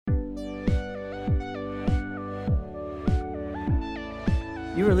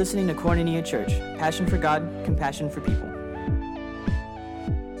You are listening to Koinonia Church, passion for God, compassion for people.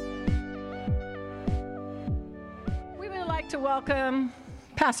 We would like to welcome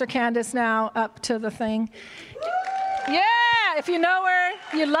Pastor Candace now up to the thing. Yeah, if you know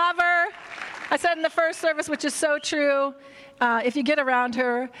her, you love her. I said in the first service, which is so true, if you get around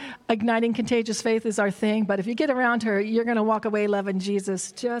her, igniting contagious faith is our thing. But if you get around her, you're going to walk away loving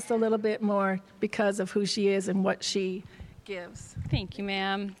Jesus just a little bit more because of who she is and what she gives. Thank you,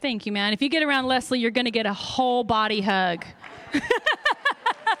 ma'am. Thank you, man. If you get around Leslie, you're going to get a whole body hug.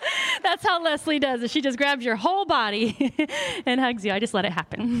 That's how Leslie does it. She just grabs your whole body and hugs you. I just let it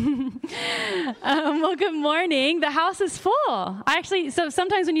happen. Well, good morning. The house is full. So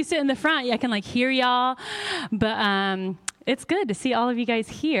sometimes when you sit in the front, I can hear y'all, but it's good to see all of you guys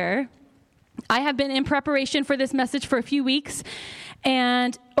here. I have been in preparation for this message for a few weeks,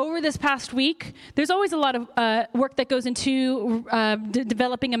 and over this past week, there's always a lot of work that goes into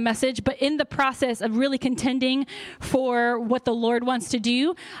developing a message, but in the process of really contending for what the Lord wants to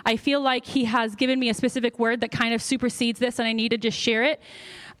do, I feel like He has given me a specific word that kind of supersedes this, and I need to just share it.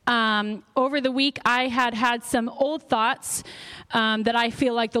 Over the week, I had some old thoughts that I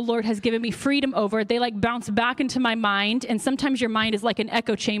feel like the Lord has given me freedom over. They bounce back into my mind, and sometimes your mind is like an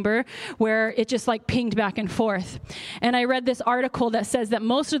echo chamber where it just pinged back and forth. And I read this article that says that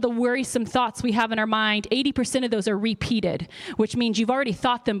most of the worrisome thoughts we have in our mind, 80% of those are repeated, which means you've already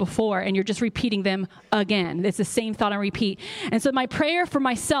thought them before and you're just repeating them again. It's the same thought on repeat. And so my prayer for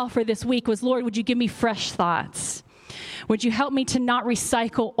myself for this week was, Lord, would you give me fresh thoughts? Would you help me to not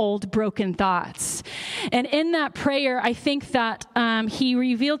recycle old broken thoughts? And in that prayer, I think that He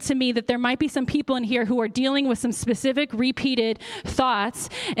revealed to me that there might be some people in here who are dealing with some specific repeated thoughts.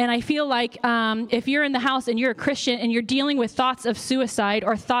 And I feel like if you're in the house and you're a Christian and you're dealing with thoughts of suicide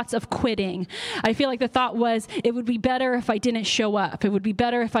or thoughts of quitting, I feel like the thought was, it would be better if I didn't show up. It would be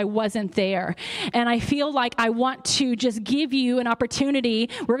better if I wasn't there. And I feel like I want to just give you an opportunity.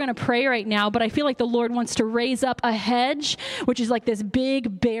 We're going to pray right now, but I feel like the Lord wants to raise up a hedge, which is like this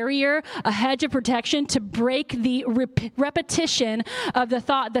big barrier, a hedge of protection to break the repetition of the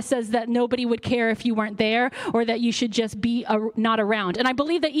thought that says that nobody would care if you weren't there or that you should just be not around. And I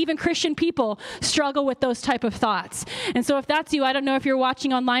believe that even Christian people struggle with those type of thoughts. And so if that's you, I don't know if you're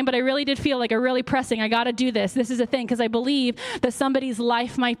watching online, but I really did feel like really pressing. I got to do this. This is a thing because I believe that somebody's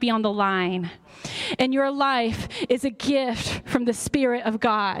life might be on the line. And your life is a gift from the Spirit of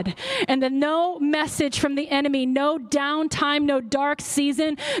God. And that no message from the enemy, no downtime, no dark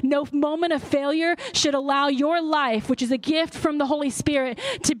season, no moment of failure should allow your life, which is a gift from the Holy Spirit,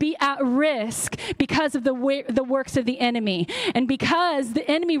 to be at risk because of the works of the enemy. And because the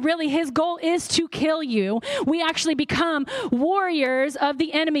enemy really, his goal is to kill you, we actually become warriors of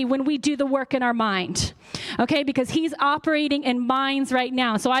the enemy when we do the work in our mind. Okay, because he's operating in minds right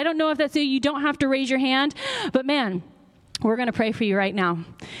now. So I don't know if that's you. You don't have to raise your hand, but man, we're going to pray for you right now.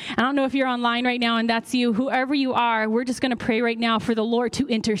 I don't know if you're online right now and that's you. Whoever you are, we're just going to pray right now for the Lord to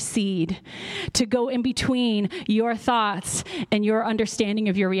intercede, to go in between your thoughts and your understanding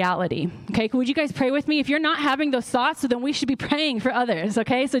of your reality. Okay, would you guys pray with me? If you're not having those thoughts, so then we should be praying for others.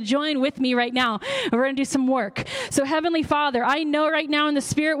 Okay, so join with me right now. We're going to do some work. So Heavenly Father, I know right now in the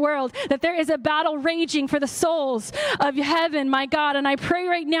spirit world that there is a battle raging for the souls of heaven, my God. And I pray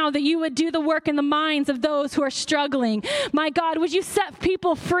right now that you would do the work in the minds of those who are struggling. My God, would you set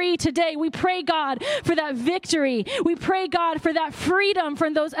people free today? We pray, God, for that victory. We pray, God, for that freedom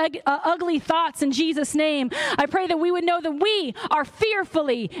from those ugly thoughts in Jesus' name. I pray that we would know that we are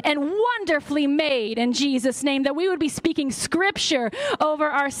fearfully and wonderfully made in Jesus' name, that we would be speaking scripture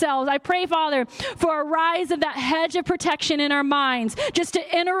over ourselves. I pray, Father, for a rise of that hedge of protection in our minds, just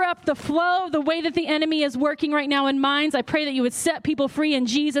to interrupt the flow, the way that the enemy is working right now in minds. I pray that you would set people free in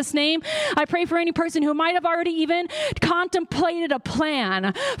Jesus' name. I pray for any person who might have already even contemplated a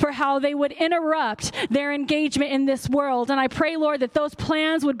plan for how they would interrupt their engagement in this world. And I pray, Lord, that those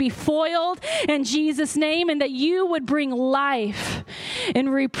plans would be foiled in Jesus' name and that you would bring life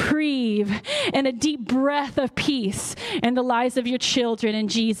and reprieve and a deep breath of peace in the lives of your children in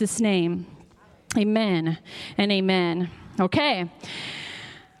Jesus' name. Amen and amen. Okay.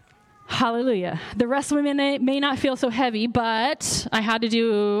 Hallelujah. The rest of them may not feel so heavy, but I had to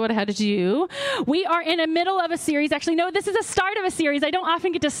do what I had to do. We are in the middle of a series. Actually, no, this is the start of a series. I don't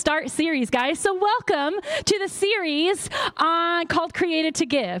often get to start series, guys. So welcome to the series called Created to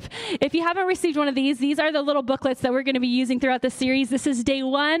Give. If you haven't received one of these are the little booklets that we're going to be using throughout the series. This is day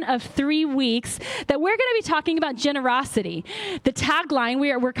 1 of 3 weeks that we're going to be talking about generosity. The tagline,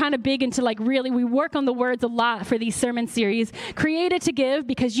 we're kind of big into we work on the words a lot for these sermon series. Created to give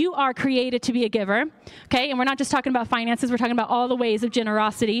because you are created created to be a giver, okay? And we're not just talking about finances, we're talking about all the ways of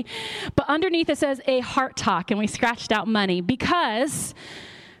generosity. But underneath it says a heart talk, and we scratched out money because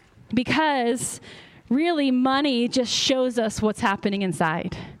really money just shows us what's happening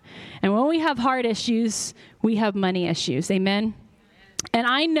inside. And when we have heart issues, we have money issues. Amen? And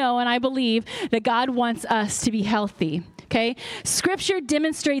I know and I believe that God wants us to be healthy. Okay? Scripture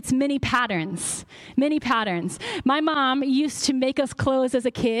demonstrates many patterns. My mom used to make us clothes as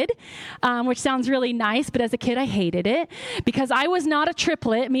a kid, which sounds really nice, but as a kid, I hated it because I was not a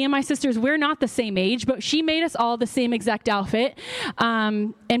triplet. Me and my sisters, we're not the same age, but she made us all the same exact outfit.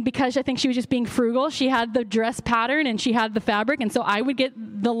 And because I think she was just being frugal, she had the dress pattern and she had the fabric. And so I would get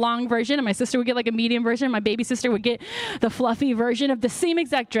the long version and my sister would get like a medium version. My baby sister would get the fluffy version of the same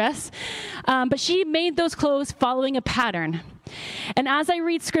exact dress. But she made those clothes following a pattern. And as I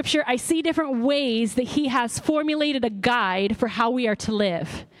read scripture, I see different ways that he has formulated a guide for how we are to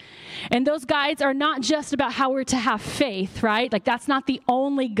live. And those guides are not just about how we're to have faith, right? Like that's not the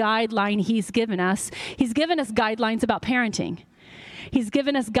only guideline he's given us. He's given us guidelines about parenting. He's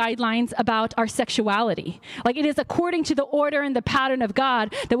given us guidelines about our sexuality. Like it is according to the order and the pattern of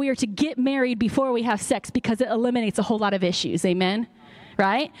God that we are to get married before we have sex because it eliminates a whole lot of issues. Amen?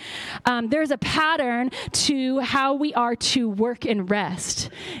 Right? There's a pattern to how we are to work and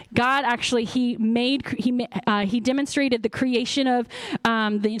rest. God actually, he demonstrated the creation of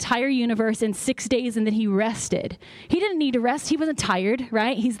the entire universe in 6 days and then he rested. He didn't need to rest. He wasn't tired,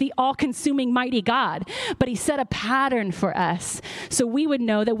 right? He's the all-consuming mighty God, but he set a pattern for us so we would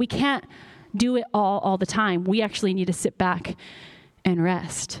know that we can't do it all the time. We actually need to sit back and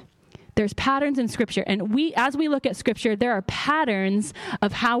rest. There's patterns in Scripture, and as we look at Scripture, there are patterns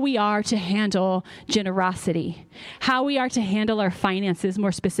of how we are to handle generosity, how we are to handle our finances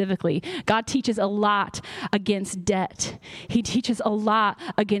more specifically. God teaches a lot against debt. He teaches a lot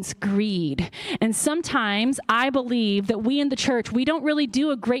against greed. And sometimes I believe that we in the church, we don't really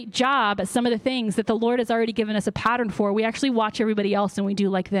do a great job at some of the things that the Lord has already given us a pattern for. We actually watch everybody else and we do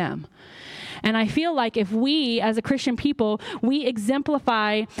like them. And I feel like if we, as a Christian people, we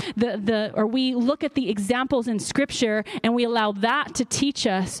exemplify or we look at the examples in Scripture and we allow that to teach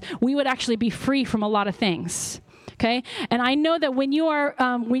us, we would actually be free from a lot of things. Okay? And I know that when you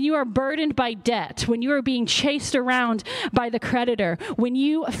are burdened by debt, when you are being chased around by the creditor, when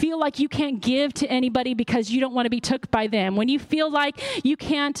you feel like you can't give to anybody because you don't want to be took by them, when you feel like you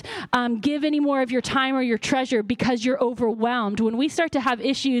can't give any more of your time or your treasure because you're overwhelmed, when we start to have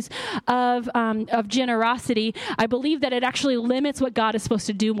issues of generosity, I believe that it actually limits what God is supposed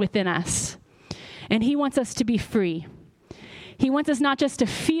to do within us. And he wants us to be free. He wants us not just to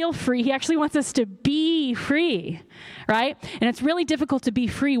feel free, he actually wants us to be free, right? And it's really difficult to be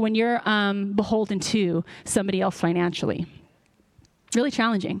free when you're beholden to somebody else financially. Really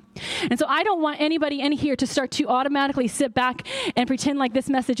challenging. And so I don't want anybody in here to start to automatically sit back and pretend like this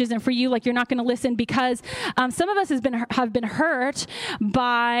message isn't for you, like you're not going to listen, because some of us have been hurt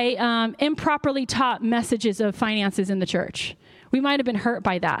by improperly taught messages of finances in the church. We might have been hurt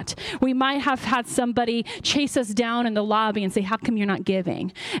by that. We might have had somebody chase us down in the lobby and say, how come you're not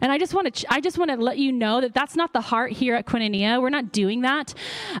giving? And I just want to let you know that that's not the heart here at Koinonia. We're not doing that.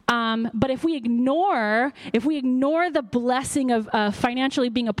 But if we ignore the blessing of financially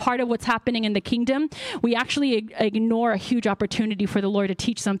being a part of what's happening in the kingdom, we actually ignore a huge opportunity for the Lord to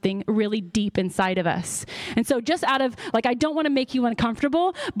teach something really deep inside of us. And so just out of, I don't want to make you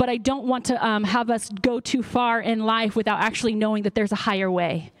uncomfortable, but I don't want to have us go too far in life without actually knowing that there's a higher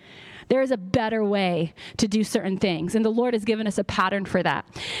way. There is a better way to do certain things. And the Lord has given us a pattern for that.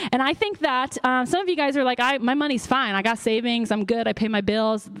 And I think that some of you guys are like, my money's fine. I got savings. I'm good. I pay my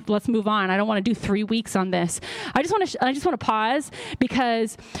bills. Let's move on. I don't want to do 3 weeks on this. I just want to pause,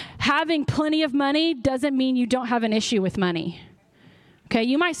 because having plenty of money doesn't mean you don't have an issue with money. Okay,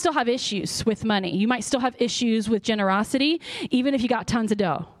 you might still have issues with money. You might still have issues with generosity, even if you got tons of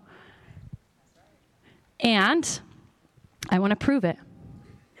dough. And I want to prove it.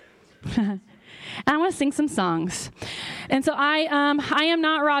 And I want to sing some songs. And so I am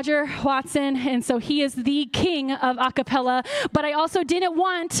not Roger Watson, and so he is the king of a cappella, but I also didn't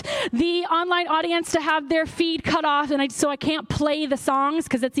want the online audience to have their feed cut off, and so I can't play the songs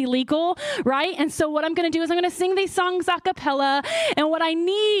because it's illegal, right? And so what I'm going to do is I'm going to sing these songs a cappella, and what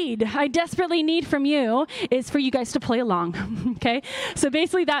I desperately need from you is for you guys to play along, okay? So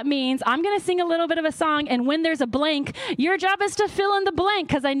basically that means I'm going to sing a little bit of a song, and when there's a blank, your job is to fill in the blank,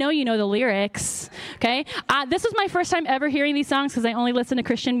 because I know you know the lyrics, okay? This was my first time ever hearing these songs because I only listen to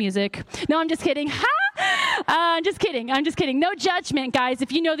Christian music. No, I'm just kidding. Just kidding. I'm just kidding. No judgment, guys.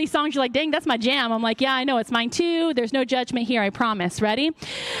 If you know these songs, you're like, dang, that's my jam. I'm like, yeah, I know. It's mine too. There's no judgment here. I promise. Ready?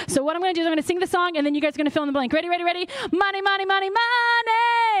 So what I'm going to do is I'm going to sing the song, and then you guys are going to fill in the blank. Ready, ready, ready? Money, money, money,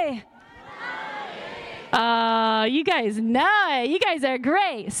 money. You guys know it. You guys are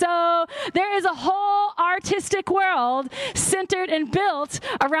great. So there is a whole artistic world centered and built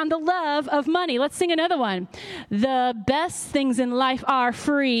around the love of money. Let's sing another one. The best things in life are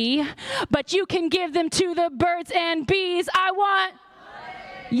free, but you can give them to the birds and bees. I want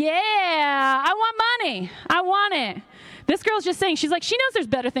money. Yeah, I want money. I want it. This girl's just saying, she's like, she knows there's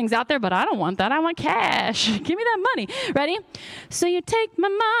better things out there, but I don't want that. I want cash. Give me that money. Ready? So you take my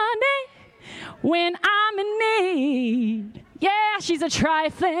money when I'm in need. Yeah, she's a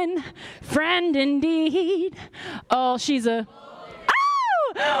trifling friend indeed. Oh, she's a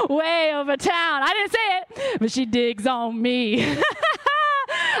way over town. I didn't say it, but she digs on me.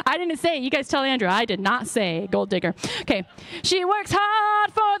 I didn't say it. You guys tell Andrew. I did not say gold digger. Okay. She works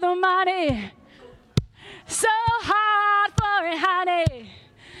hard for the money. So hard for it, honey.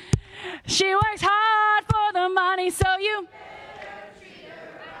 She works hard for the money, so you...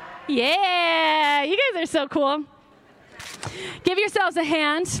 Yeah, you guys are so cool. Give yourselves a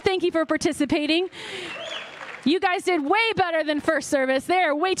hand. Thank you for participating. You guys did way better than first service. They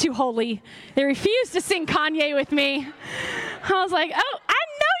are way too holy. They refused to sing Kanye with me. I was like, oh, I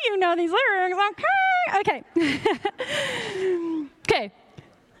know you know these lyrics. Okay. Okay.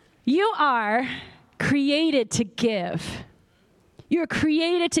 You are created to give. You're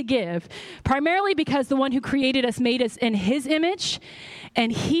created to give, primarily because the one who created us made us in his image,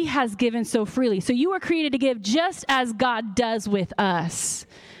 and he has given so freely. So you are created to give just as God does with us.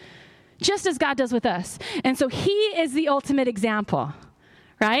 Just as God does with us. And so he is the ultimate example,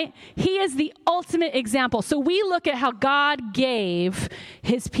 right? He is the ultimate example. So we look at how God gave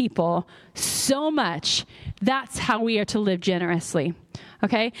his people so much. That's how we are to live generously.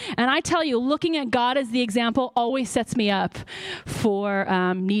 Okay? And I tell you, looking at God as the example always sets me up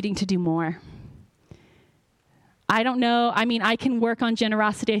for needing to do more. I don't know. I mean, I can work on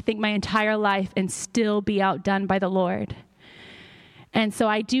generosity, I think, my entire life and still be outdone by the Lord. And so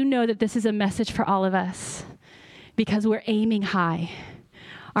I do know that this is a message for all of us because we're aiming high.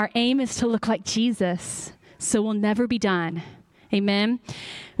 Our aim is to look like Jesus, so we'll never be done. Amen?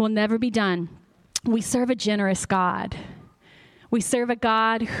 We'll never be done. We serve a generous God. We serve a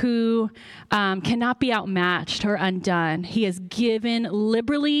God who cannot be outmatched or undone. He has given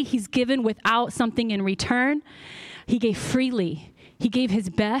liberally. He's given without something in return. He gave freely. He gave his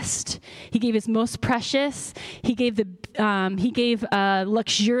best. He gave his most precious. He gave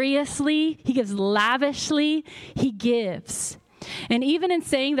luxuriously. He gives lavishly. He gives. And even in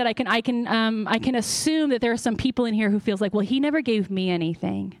saying that, I can assume that there are some people in here who feels like, well, he never gave me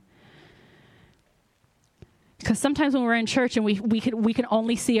anything. Because sometimes when we're in church and we can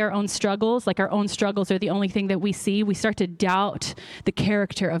only see our own struggles, like our own struggles are the only thing that we see, we start to doubt the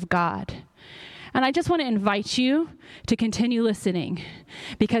character of God. And I just want to invite you to continue listening,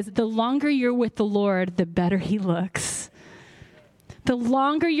 because the longer you're with the Lord, the better he looks. The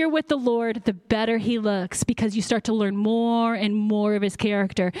longer you're with the Lord, the better he looks, because you start to learn more and more of his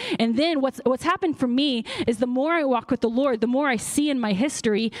character. And then what's happened for me is the more I walk with the Lord, the more I see in my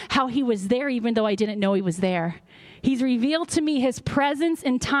history how he was there even though I didn't know he was there. He's revealed to me his presence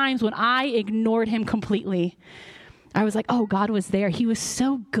in times when I ignored him completely. I was like, oh, God was there. He was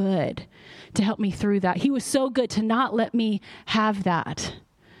so good to help me through that. He was so good to not let me have that.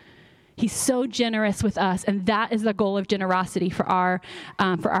 He's so generous with us, and that is the goal of generosity for our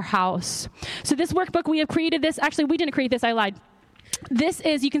house. So this workbook, we have created this. Actually, we didn't create this. I lied. This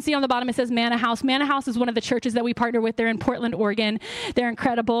is, you can see on the bottom, it says Manna House. Manna House is one of the churches that we partner with. They're in Portland, Oregon. They're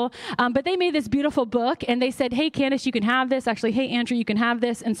incredible. But they made this beautiful book, and they said, hey, Candace, you can have this. Actually, hey, Andrew, you can have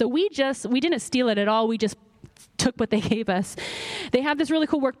this. And so we didn't steal it at all. We just took what they gave us. They have this really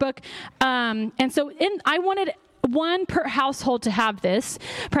cool workbook. And so I wanted one per household to have this,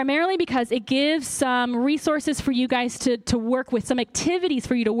 primarily because it gives some resources for you guys to work with, some activities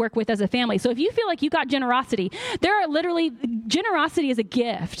for you to work with as a family. So if you feel like you got generosity, generosity is a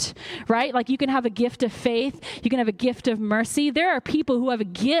gift, right? Like you can have a gift of faith, you can have a gift of mercy. There are people who have a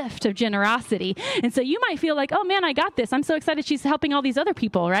gift of generosity. And so you might feel like, oh man, I got this. I'm so excited she's helping all these other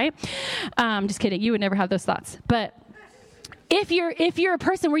people, right? Just kidding. You would never have those thoughts. But If you're a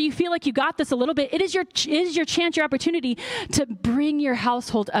person where you feel like you got this a little bit, it is your chance, your opportunity to bring your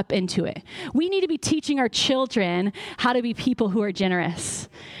household up into it. We need to be teaching our children how to be people who are generous.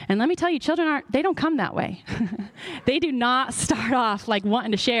 And let me tell you, children they don't come that way. They do not start off like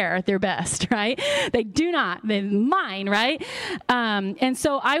wanting to share their best, right? They do not. They're mine, right? And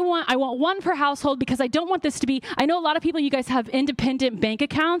so I want one per household, because I don't want this to be, I know a lot of people, you guys have independent bank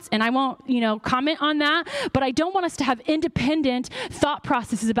accounts, and I won't, comment on that, but I don't want us to have independent thought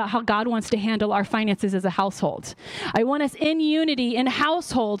processes about how God wants to handle our finances as a household. I want us in unity in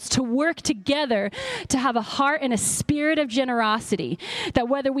households to work together to have a heart and a spirit of generosity, that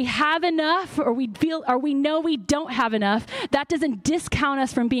whether we have enough or we know we don't have enough, that doesn't discount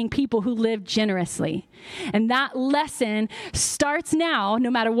us from being people who live generously. And that lesson starts now, no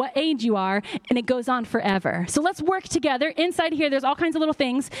matter what age you are, and it goes on forever. So let's work together. Inside here, there's all kinds of little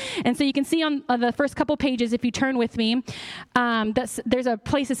things. And so you can see on the first couple pages, if you turn with me, there's a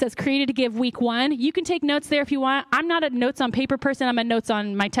place that says Created to Give Week 1. You can take notes there if you want. I'm not a notes on paper person. I'm a notes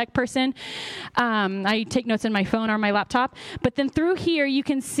on my tech person. I take notes on my phone or my laptop. But then through here, you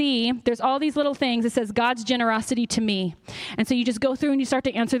can see there's all these little things. It says God's generosity to me. And so you just go through and you start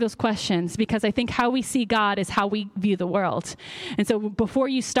to answer those questions, because I think how we see God is how we view the world. And so before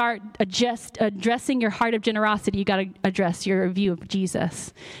you start addressing your heart of generosity, you got to address your view of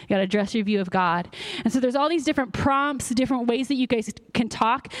Jesus. You got to address your view of God. And so there's all these different prompts, different ways that you guys can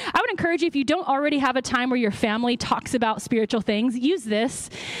talk. I would encourage you, if you don't already have a time where your family talks about spiritual things, use this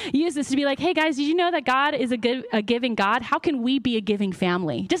to be like, hey guys, did you know that God is a giving God? How can we be a giving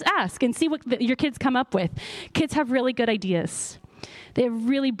family? Just ask and see what your kids come up with. Kids have really good ideas. They have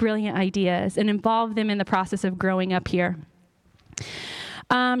really brilliant ideas, and involve them in the process of growing up here.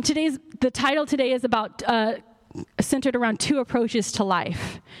 The title today is about centered around two approaches to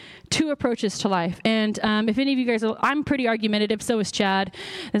life. Two approaches to life. And if any of you guys, I'm pretty argumentative, so is Chad.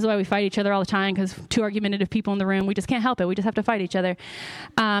 This is why we fight each other all the time, because two argumentative people in the room, we just can't help it. We just have to fight each other.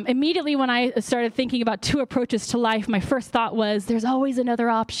 Immediately when I started thinking about two approaches to life, my first thought was, there's always another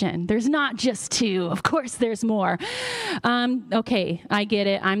option. There's not just two. Of course there's more. Okay, I get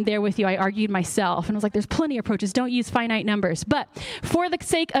it. I'm there with you. I argued myself. And I was like, there's plenty of approaches. Don't use finite numbers. But for the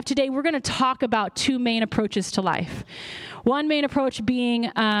sake of today, we're going to talk about two main approaches to life. One main approach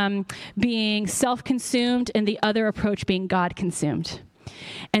being self-consumed, and the other approach being God-consumed.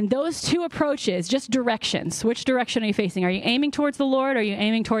 And those two approaches, just directions. Which direction are you facing? Are you aiming towards the Lord, or are you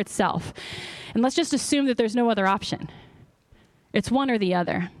aiming towards self? And let's just assume that there's no other option. It's one or the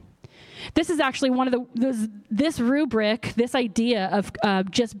other. This is actually one of this rubric, this idea of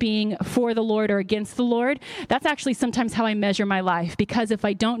just being for the Lord or against the Lord, that's actually sometimes how I measure my life. Because if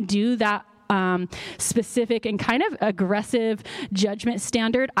I don't do that specific and kind of aggressive judgment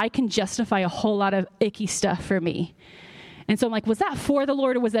standard, I can justify a whole lot of icky stuff for me. And so I'm like, was that for the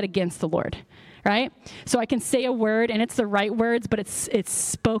Lord or was that against the Lord? Right? So I can say a word and it's the right words, but it's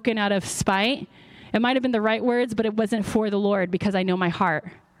spoken out of spite. It might have been the right words, but it wasn't for the Lord because I know my heart.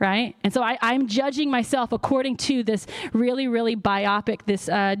 Right? And so I'm judging myself according to this really, really biopic, this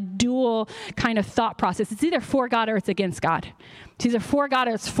dual kind of thought process. It's either for God or it's against God. It's either for God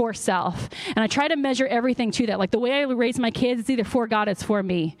or it's for self. And I try to measure everything to that. Like the way I raise my kids, it's either for God or it's for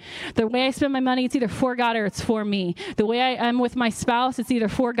me. The way I spend my money, it's either for God or it's for me. The way I am with my spouse, it's either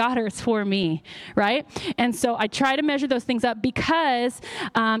for God or it's for me. Right? And so I try to measure those things up because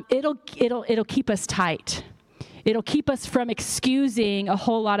it'll keep us tight. It'll keep us from excusing a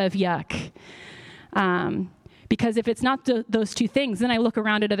whole lot of yuck. Because if it's not those two things, then I look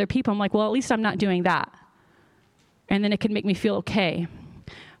around at other people. I'm like, well, at least I'm not doing that. And then it can make me feel okay.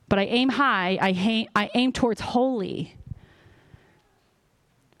 But I aim high. I aim towards holy.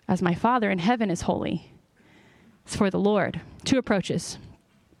 As my Father in heaven is holy. It's for the Lord. Two approaches.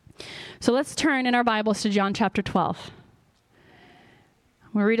 So let's turn in our Bibles to John chapter 12.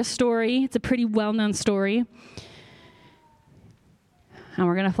 We'll read a story. It's a pretty well-known story. And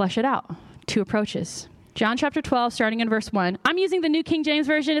we're going to flesh it out. Two approaches. John chapter 12, starting in verse 1. I'm using the New King James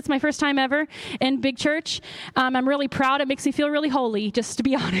Version. It's my first time ever in big church. I'm really proud. It makes me feel really holy, just to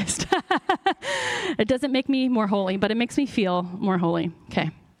be honest. It doesn't make me more holy, but it makes me feel more holy.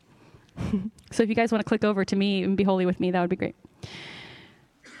 Okay. So if you guys want to click over to me and be holy with me, that would be great.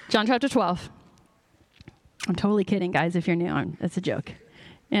 John chapter 12. I'm totally kidding, guys, if you're new. It's a joke.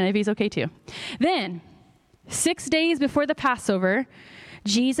 And if he's okay too. Then, 6 days before the Passover,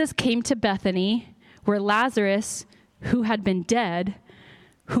 Jesus came to Bethany, where Lazarus, who had been dead,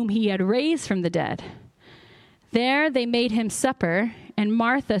 whom he had raised from the dead. There they made him supper, and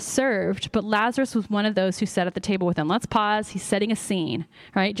Martha served, but Lazarus was one of those who sat at the table with him. Let's pause. He's setting a scene,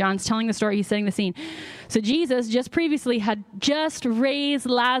 right? John's telling the story. He's setting the scene. So Jesus just previously had just raised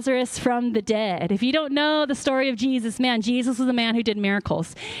Lazarus from the dead. If you don't know the story of Jesus, man, Jesus was a man who did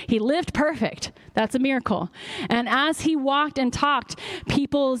miracles. He lived perfect. That's a miracle. And as he walked and talked,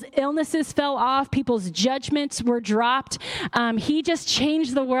 people's illnesses fell off. People's judgments were dropped. He just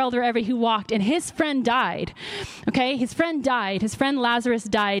changed the world wherever he walked. And his friend died. Okay, his friend died. His friend Lazarus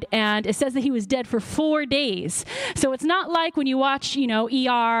died. And it says that he was dead for 4 days. So it's not like when you watch,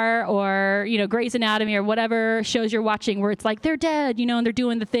 ER or, Grey's Anatomy or whatever shows you're watching where it's like they're dead, and they're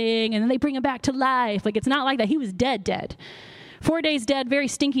doing the thing and then they bring him back to life. Like, it's not like that. He was dead. 4 days dead, very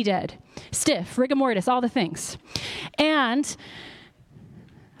stinky dead, stiff, rigor mortis, all the things. And,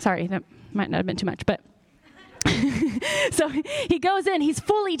 sorry, that might not have been too much, but so he goes in, he's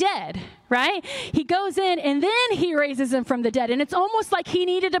fully dead, right? He goes in and then he raises him from the dead. And it's almost like he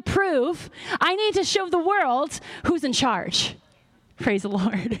needed to prove, I need to show the world who's in charge. Praise the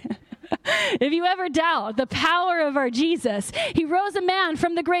Lord. If you ever doubt the power of our Jesus, he rose a man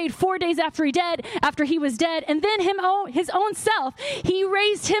from the grave 4 days after he was dead, and then his own self, he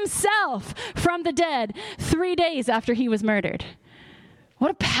raised himself from the dead 3 days after he was murdered.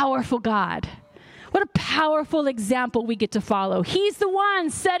 What a powerful God. What a powerful example we get to follow. He's the one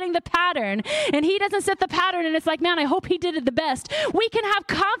setting the pattern, and he doesn't set the pattern, and it's like, man, I hope he did it the best. We can have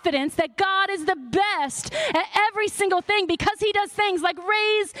confidence that God is the best at every single thing because he does things like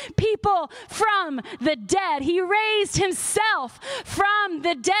raise people from the dead. He raised himself from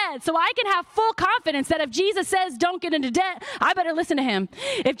the dead. So I can have full confidence that if Jesus says, don't get into debt, I better listen to him.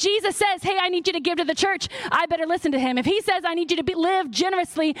 If Jesus says, hey, I need you to give to the church, I better listen to him. If he says, I need you to live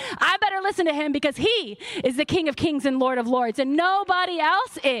generously, I better listen to him because he is the King of Kings and Lord of Lords, and nobody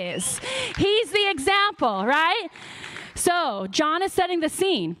else is. He's the example, right? So John is setting the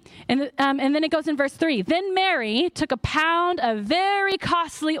scene, and then it goes in verse 3. Then Mary took a pound of very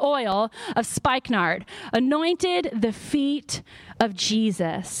costly oil of spikenard, anointed the feet of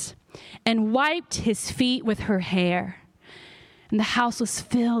Jesus, and wiped his feet with her hair. And the house was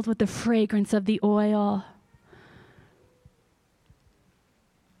filled with the fragrance of the oil.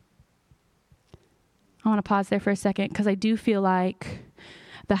 I want to pause there for a second because I do feel like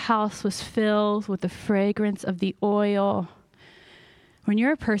the house was filled with the fragrance of the oil. When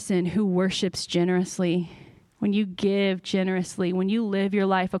you're a person who worships generously, when you give generously, when you live your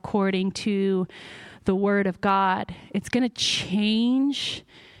life according to the Word of God, it's going to change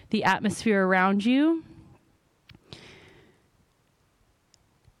the atmosphere around you.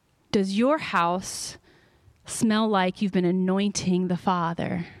 Does your house smell like you've been anointing the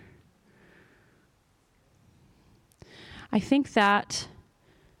Father? I think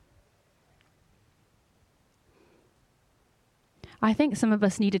some of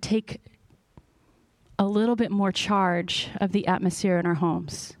us need to take a little bit more charge of the atmosphere in our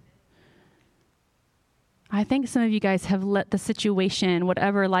homes. I think some of you guys have let the situation,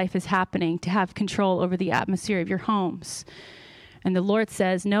 whatever life is happening, to have control over the atmosphere of your homes. And the Lord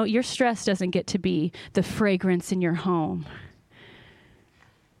says, no, your stress doesn't get to be the fragrance in your home.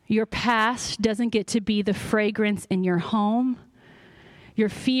 Your past doesn't get to be the fragrance in your home. Your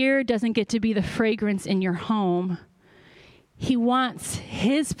fear doesn't get to be the fragrance in your home. He wants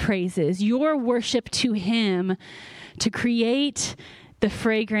his praises, your worship to him, to create the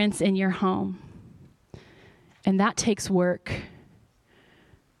fragrance in your home. And that takes work.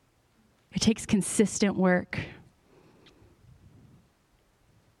 It takes consistent work.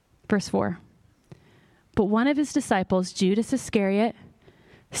 Verse 4. But one of his disciples, Judas Iscariot,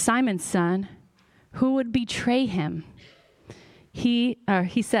 Simon's son, who would betray him, he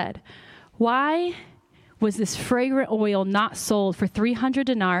said, why was this fragrant oil not sold for 300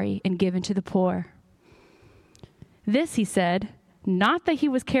 denarii and given to the poor? This, he said, not that he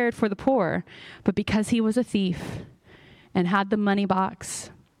was cared for the poor, but because he was a thief and had the money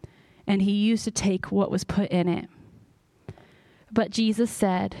box, and he used to take what was put in it. But Jesus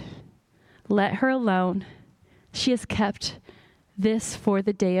said, let her alone. She has kept this for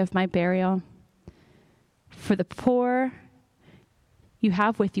the day of my burial. For the poor you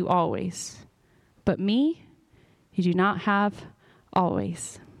have with you always, but me you do not have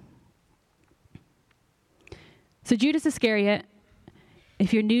always. So Judas Iscariot,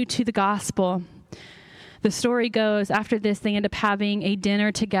 if you're new to the gospel, The story goes, after this, they end up having a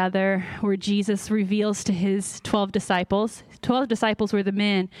dinner together where Jesus reveals to his 12 disciples. 12 disciples were the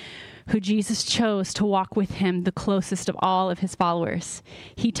men who Jesus chose to walk with him, the closest of all of his followers.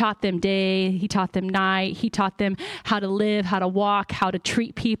 He taught them day, he taught them night, he taught them how to live, how to walk, how to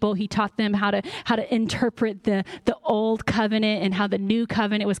treat people. He taught them how to interpret the old covenant and how the new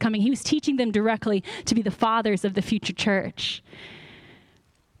covenant was coming. He was teaching them directly to be the fathers of the future church.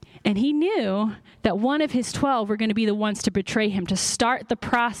 And he knew that one of his 12 were going to be the ones to betray him, to start the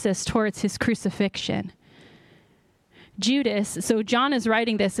process towards his crucifixion. Judas, so John is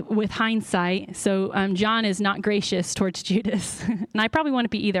writing this with hindsight, so John is not gracious towards Judas. And I probably wouldn't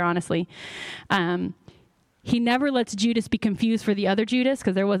be either, honestly. He never lets Judas be confused for the other Judas,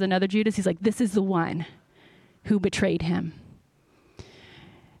 because there was another Judas. He's like, this is the one who betrayed him.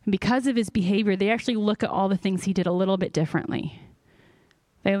 And because of his behavior, they actually look at all the things he did a little bit differently.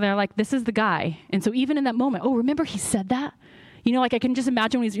 They're like, this is the guy. And so even in that moment, oh, remember he said that? You know, like I can just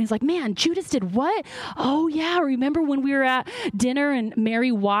imagine when he's like, man, Judas did what? Oh, yeah. Remember when we were at dinner and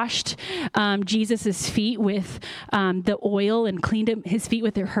Mary washed Jesus' feet with the oil and cleaned his feet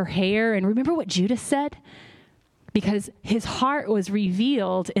with her hair? And remember what Judas said? Because his heart was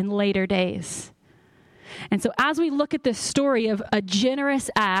revealed in later days. And so as we look at this story of a generous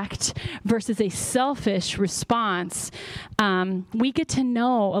act versus a selfish response, we get to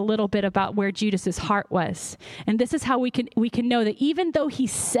know a little bit about where Judas's heart was. And this is how we can know that even though he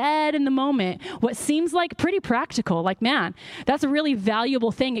said in the moment what seems like pretty practical, like, man, that's a really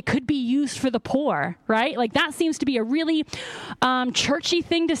valuable thing. It could be used for the poor, right? Like that seems to be a really churchy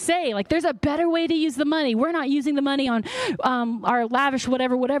thing to say. Like there's a better way to use the money. We're not using the money on our lavish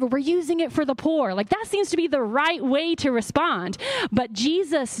whatever. We're using it for the poor. Like that seems to be the right way to respond. But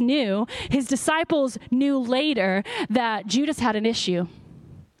Jesus knew, his disciples knew later that Judas had an issue.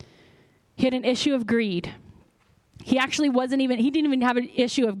 He had an issue of greed. He didn't even have an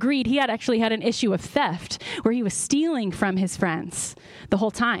issue of greed. He actually had an issue of theft where he was stealing from his friends the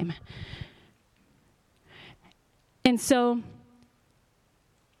whole time. And so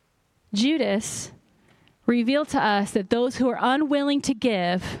Judas revealed to us that those who are unwilling to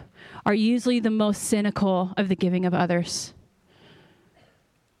give are usually the most cynical of the giving of others.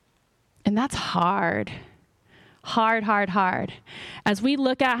 And that's hard. Hard. As we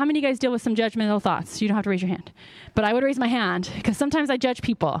look at, how many of you guys deal with some judgmental thoughts? You don't have to raise your hand. But I would raise my hand because sometimes I judge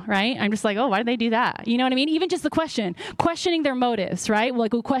people, right? I'm just like, oh, why did they do that? You know what I mean? Even just the questioning their motives, right?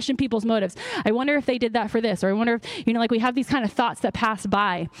 Like we'll question people's motives. I wonder if they did that for this, or I wonder if, like we have these kind of thoughts that pass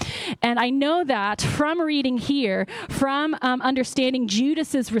by. And I know that from reading here, from understanding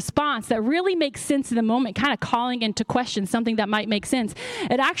Judas's response that really makes sense in the moment, kind of calling into question something that might make sense.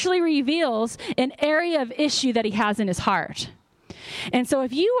 It actually reveals an area of issue that he has in his heart. And so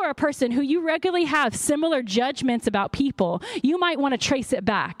if you are a person who you regularly have similar judgments about people, you might want to trace it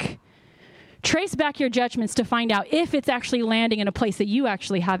back. Trace back your judgments to find out if it's actually landing in a place that you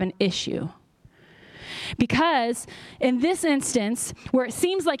actually have an issue. Because in this instance, where it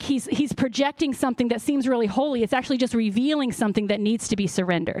seems like he's projecting something that seems really holy, it's actually just revealing something that needs to be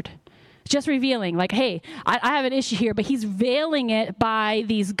surrendered. Just revealing, like, hey, I have an issue here, but he's veiling it by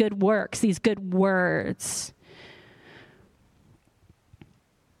these good works, these good words.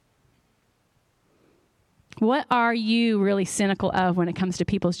 What are you really cynical of when it comes to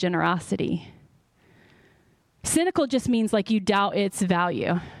people's generosity? Cynical just means like you doubt its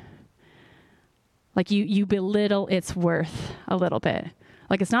value. Like you belittle its worth a little bit.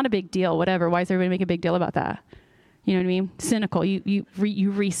 Like it's not a big deal, whatever. Why is everybody making a big deal about that? You know what I mean? Cynical, you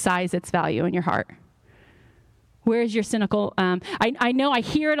resize its value in your heart. Where is your cynical? I know I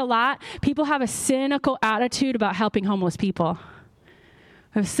hear it a lot. People have a cynical attitude about helping homeless people.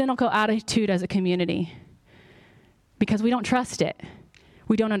 We have a cynical attitude as a community. Because we don't trust it.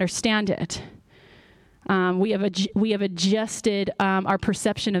 We don't understand it. We have adjusted our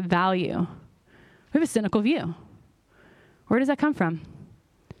perception of value. We have a cynical view. Where does that come from?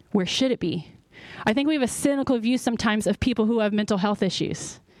 Where should it be? I think we have a cynical view sometimes of people who have mental health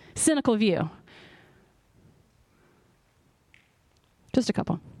issues. Cynical view. Just a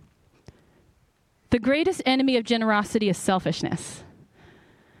couple. The greatest enemy of generosity is selfishness.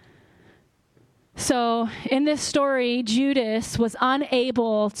 So in this story, Judas was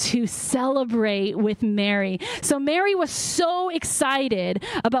unable to celebrate with Mary. So Mary was so excited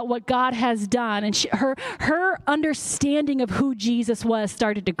about what God has done, and her understanding of who Jesus was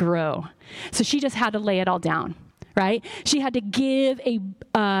started to grow. So she just had to lay it all down, right? She had to give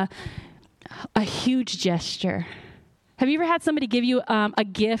a huge gesture. Have you ever had somebody give you a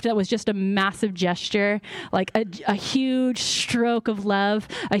gift that was just a massive gesture, like a huge stroke of love,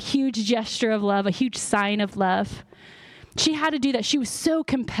 a huge gesture of love, a huge sign of love? She had to do that. She was so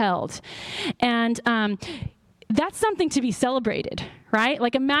compelled. And that's something to be celebrated, right?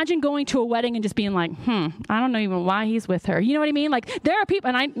 Like imagine going to a wedding and just being like, I don't know even why he's with her. You know what I mean? Like there are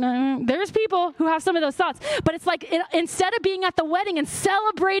people, and there's people who have some of those thoughts, but it's like instead of being at the wedding and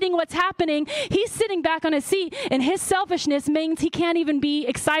celebrating what's happening, he's sitting back on his seat, and his selfishness means he can't even be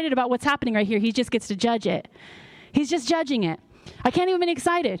excited about what's happening right here. He just gets to judge it. He's just judging it. I can't even be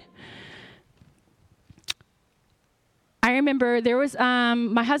excited. I remember there was,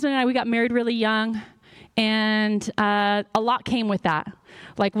 my husband and I, we got married really young. And a lot came with that.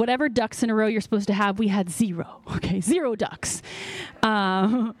 Like whatever ducks in a row you're supposed to have, we had zero. Okay, 0 ducks.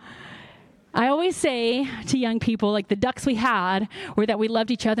 I always say to young people, like the ducks we had were that we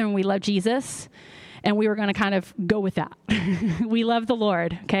loved each other and we loved Jesus. And we were going to kind of go with that. We love the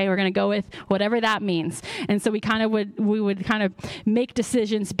Lord, okay? We're going to go with whatever that means. And so we would kind of make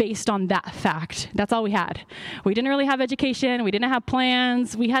decisions based on that fact. That's all we had. We didn't really have education. We didn't have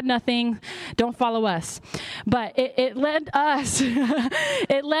plans. We had nothing. Don't follow us. But it led us,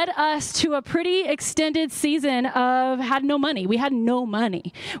 it led us to a pretty extended season of had no money. We had no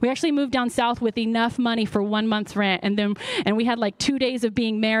money. We actually moved down south with enough money for 1 month's rent. And we had like 2 days of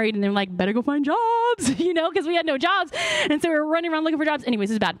being married, and then like, better go find jobs. You know, because we had no jobs. And so we were running around looking for jobs.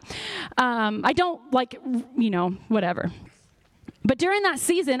 Anyways, it's bad. I don't like, whatever. But during that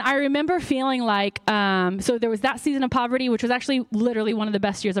season, I remember feeling like, so there was that season of poverty, which was actually literally one of the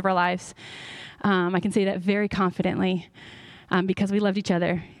best years of our lives. I can say that very confidently because we loved each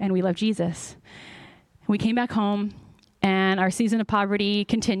other and we loved Jesus. We came back home and our season of poverty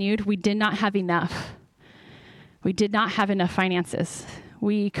continued. We did not have enough. We did not have enough finances.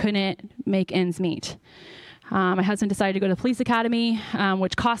 We couldn't make ends meet. My husband decided to go to the police academy,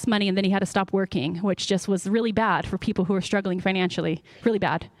 which cost money, and then he had to stop working, which just was really bad for people who were struggling financially, really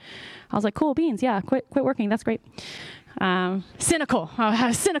bad. I was like, cool beans, yeah, quit working, that's great. Cynical, I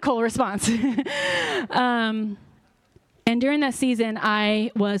had a cynical response. And during that season, I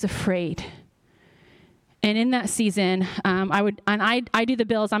was afraid. And in that season, I do the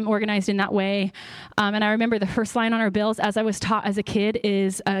bills. I'm organized in that way. And I remember the first line on our bills, as I was taught as a kid,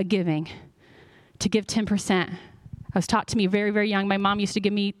 is giving, to give 10%. I was taught to me very, very young. My mom used to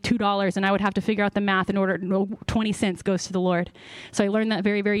give me $2, and I would have to figure out the math in order, 20 cents goes to the Lord. So I learned that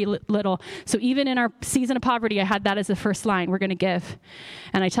very, very little. So even in our season of poverty, I had that as the first line, we're going to give.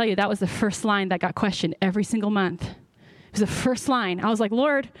 And I tell you, that was the first line that got questioned every single month. It was the first line. I was like,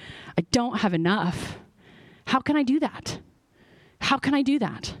 Lord, I don't have enough. How can I do that? How can I do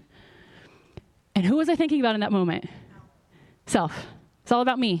that? And who was I thinking about in that moment? Self. It's all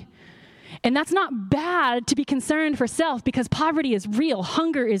about me. And that's not bad to be concerned for self, because poverty is real.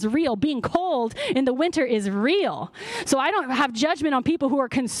 Hunger is real. Being cold in the winter is real. So I don't have judgment on people who are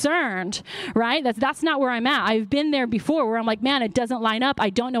concerned, right? That's not where I'm at. I've been there before where I'm like, man, it doesn't line up. I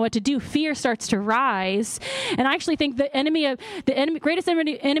don't know what to do. Fear starts to rise. And I actually think the greatest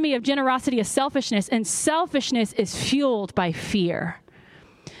enemy of generosity is selfishness, and selfishness is fueled by fear.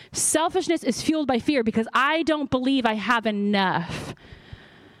 Selfishness is fueled by fear because I don't believe I have enough.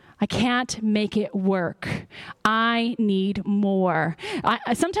 I can't make it work. I need more.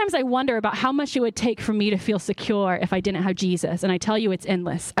 Sometimes I wonder about how much it would take for me to feel secure if I didn't have Jesus. And I tell you, it's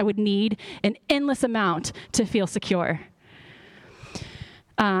endless. I would need an endless amount to feel secure.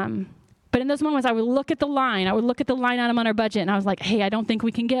 But in those moments, I would look at the line. I would look at the line item on our budget, and I was like, hey, I don't think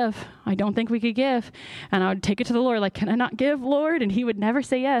we can give. I don't think we could give. And I would take it to the Lord, like, can I not give, Lord? And he would never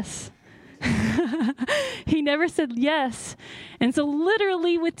say yes. He never said yes. And so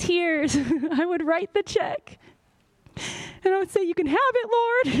literally with tears, I would write the check. And I would say, you can have it,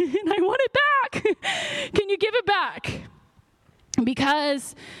 Lord, and I want it back. Can you give it back?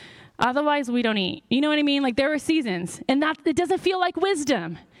 Because otherwise we don't eat. You know what I mean? Like there are seasons, and that it doesn't feel like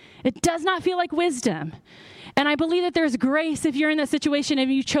wisdom. It does not feel like wisdom. And I believe that there's grace if you're in that situation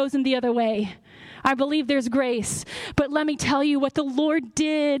and you've chosen the other way. I believe there's grace. But let me tell you what the Lord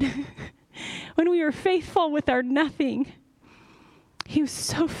did when we were faithful with our nothing. He was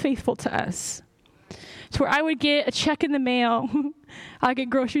so faithful to us. To where I would get a check in the mail. I'd get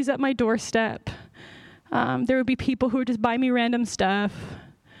groceries at my doorstep. There would be people who would just buy me random stuff.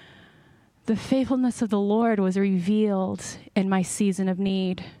 The faithfulness of the Lord was revealed in my season of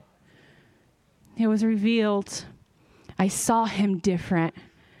need. It was revealed. I saw him different.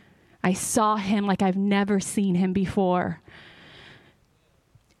 I saw him like I've never seen him before.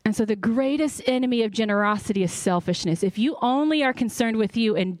 And so the greatest enemy of generosity is selfishness. If you only are concerned with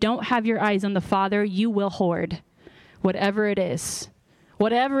you and don't have your eyes on the Father, you will hoard. whatever it is.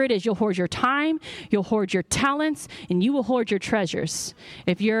 Whatever it is, you'll hoard your time, you'll hoard your talents, and you will hoard your treasures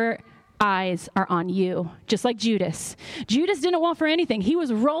if your eyes are on you, just like Judas. Judas didn't want for anything. He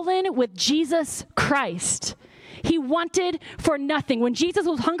was rolling with Jesus Christ. He wanted for nothing. When Jesus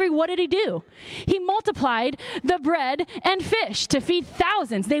was hungry, what did he do? He multiplied the bread and fish to feed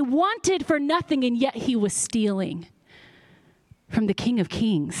thousands. They wanted for nothing, and yet he was stealing from the King of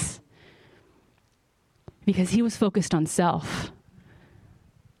Kings because he was focused on self.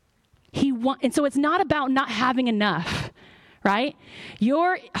 And so it's not about not having enough, right?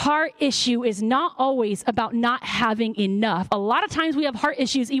 Your heart issue is not always about not having enough. A lot of times we have heart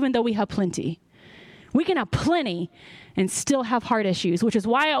issues even though we have plenty. We can have plenty and still have heart issues, which is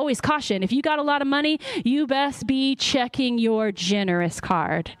why I always caution, if you got a lot of money, you best be checking your generous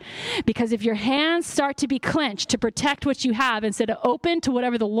card. Because if your hands start to be clenched to protect what you have instead of open to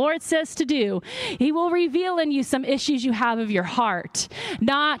whatever the Lord says to do, he will reveal in you some issues you have of your heart,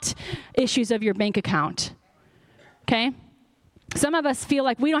 not issues of your bank account. Okay? Some of us feel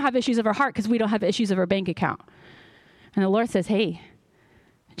like we don't have issues of our heart because we don't have issues of our bank account. And the Lord says, hey,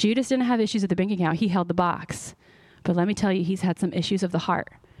 Judas didn't have issues of the bank account. He held the box. But let me tell you, he's had some issues of the heart.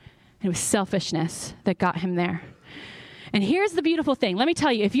 It was selfishness that got him there. And here's the beautiful thing. Let me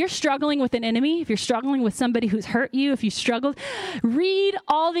tell you, if you're struggling with an enemy, if you're struggling with somebody who's hurt you, if you struggled, read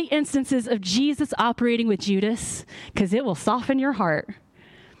all the instances of Jesus operating with Judas, because it will soften your heart.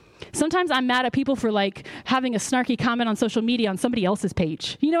 Sometimes I'm mad at people for like having a snarky comment on social media on somebody else's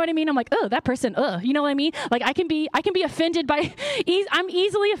page. You know what I mean? I'm like, oh, that person, you know what I mean? Like I can be offended by, I'm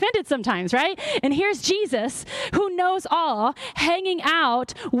easily offended sometimes, right? And here's Jesus, who knows all, hanging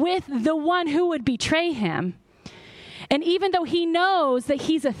out with the one who would betray him. And even though he knows that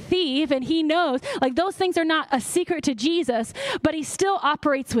he's a thief and he knows, like those things are not a secret to Jesus, but he still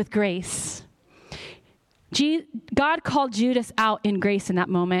operates with grace. God called Judas out in grace in that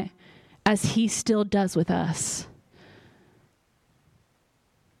moment, as he still does with us.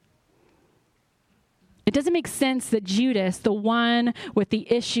 It doesn't make sense that Judas, the one with the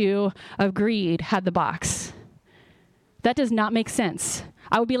issue of greed, had the box. That does not make sense.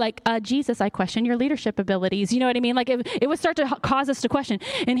 I would be like, Jesus, I question your leadership abilities. You know what I mean? Like it would start to cause us to question.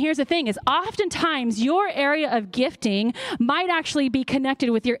 And here's the thing is oftentimes your area of gifting might actually be connected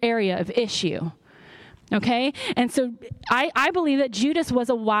with your area of issue. Okay? And so I believe that Judas was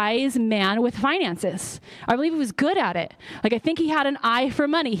a wise man with finances. I believe he was good at it. Like I think he had an eye for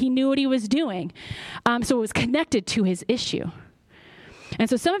money. He knew what he was doing. So it was connected to his issue. And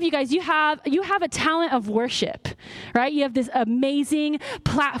so some of you guys, you have a talent of worship, right? You have this amazing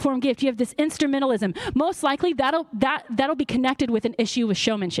platform gift. You have this instrumentalism. Most likely that'll be connected with an issue with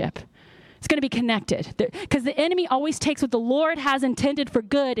showmanship. It's going to be connected because the enemy always takes what the Lord has intended for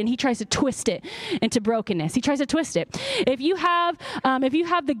good and he tries to twist it into brokenness. He tries to twist it. If you have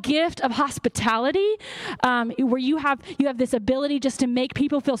the gift of hospitality, where you have this ability just to make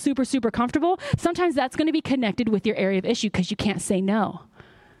people feel super, super comfortable, sometimes that's going to be connected with your area of issue because you can't say no.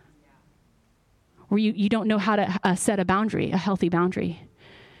 Or you don't know how to set a boundary, a healthy boundary.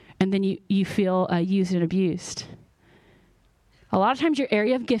 And then you feel used and abused. A lot of times your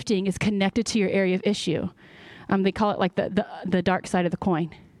area of gifting is connected to your area of issue. They call it like the dark side of the coin.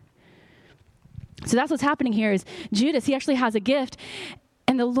 So that's what's happening here is Judas, he actually has a gift,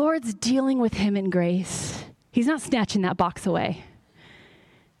 and the Lord's dealing with him in grace. He's not snatching that box away.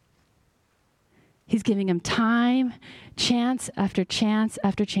 He's giving him time, chance after chance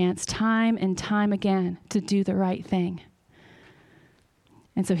after chance, time and time again to do the right thing.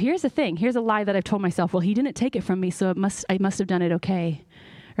 And so here's the thing. Here's a lie that I've told myself. Well, he didn't take it from me, so I must have done it okay,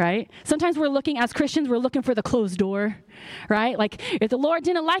 right? Sometimes as Christians, we're looking for the closed door, right? Like if the Lord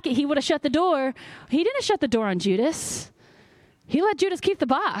didn't like it, he would have shut the door. He didn't shut the door on Judas. He let Judas keep the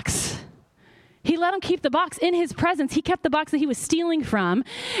box. He let him keep the box in his presence. He kept the box that he was stealing from.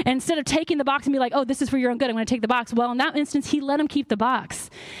 And instead of taking the box and be like, oh, this is for your own good, I'm going to take the box. Well, in that instance, he let him keep the box.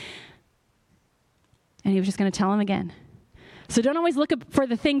 And he was just going to tell him again. So don't always look for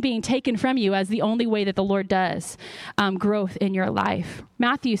the thing being taken from you as the only way that the Lord does growth in your life.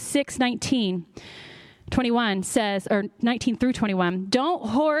 Matthew 6:19. 21 says, or 19 through 21, don't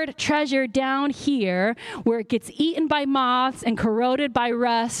hoard treasure down here where it gets eaten by moths and corroded by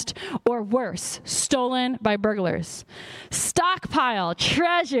rust, or worse, stolen by burglars. Stockpile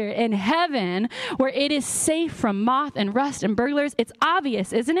treasure in heaven where it is safe from moth and rust and burglars. It's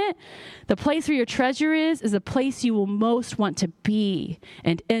obvious, isn't it? The place where your treasure is the place you will most want to be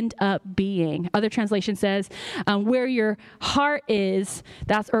and end up being. Other translation says, where your heart is,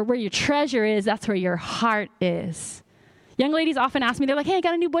 or where your treasure is, that's where your heart is. Young ladies often ask me, they're like, hey, I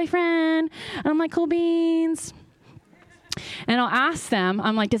got a new boyfriend. And I'm like, cool beans. And I'll ask them,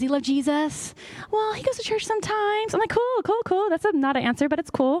 I'm like, does he love Jesus? Well, he goes to church sometimes. I'm like, cool. That's not an answer, but it's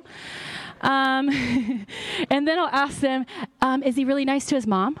cool. And then I'll ask them, is he really nice to his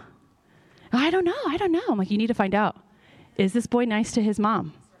mom? I don't know. I'm like, you need to find out. Is this boy nice to his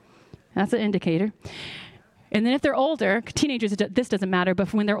mom? That's an indicator. And then if they're older, teenagers, this doesn't matter,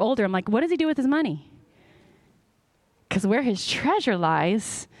 but when they're older, I'm like, what does he do with his money? Because where his treasure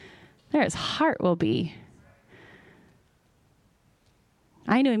lies, there his heart will be.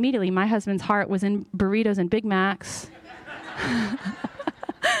 I knew immediately my husband's heart was in burritos and Big Macs.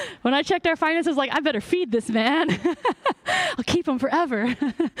 When I checked our finances, like, I better feed this man. I'll keep him forever.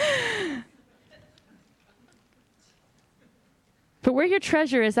 But where your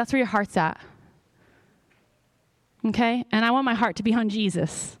treasure is, that's where your heart's at. Okay? And I want my heart to be on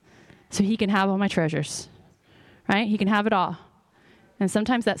Jesus so he can have all my treasures. Right? He can have it all. And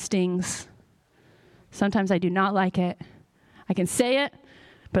sometimes that stings. Sometimes I do not like it. I can say it,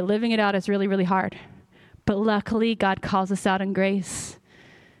 but living it out is really, really hard. But luckily, God calls us out in grace.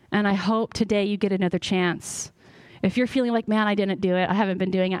 And I hope today you get another chance. If you're feeling like, man, I didn't do it, I haven't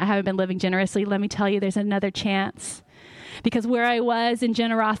been doing it, I haven't been living generously, let me tell you, there's another chance. Because where I was in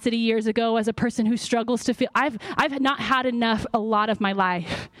generosity years ago as a person who struggles to feel, I've not had enough a lot of my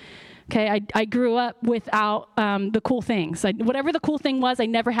life. Okay, I grew up without the cool things. Whatever the cool thing was, I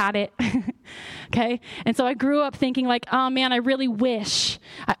never had it. Okay, and so I grew up thinking like, oh man, I really wish.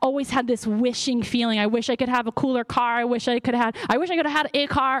 I always had this wishing feeling. I wish I could have a cooler car. I wish I could have had a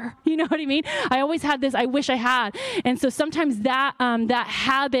car. You know what I mean? I always had this. I wish I had. And so sometimes that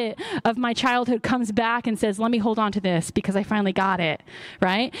habit of my childhood comes back and says, let me hold on to this because I finally got it,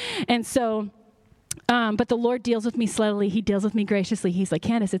 right? And so. But the Lord deals with me slowly. He deals with me graciously. He's like,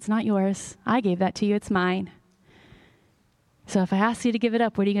 Candace, it's not yours. I gave that to you. It's mine. So if I ask you to give it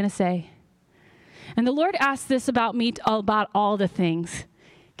up, what are you going to say? And the Lord asked this about me, about all the things.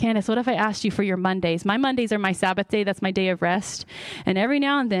 Candace, what if I asked you for your Mondays? My Mondays are my Sabbath day. That's my day of rest. And every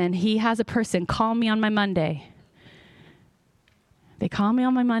now and then, he has a person call me on my Monday. They call me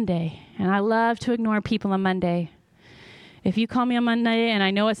on my Monday. And I love to ignore people on Monday. If you call me on Monday and I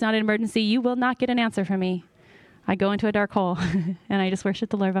know it's not an emergency, you will not get an answer from me. I go into a dark hole and I just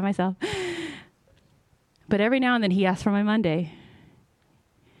worship the Lord by myself. But every now and then he asks for my Monday.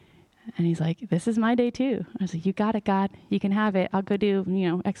 And he's like, this is my day too. I was like, you got it, God. You can have it. I'll go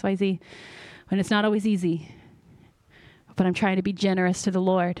do, X, Y, Z. And it's not always easy. But I'm trying to be generous to the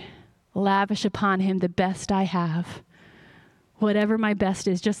Lord. Lavish upon him the best I have. Whatever my best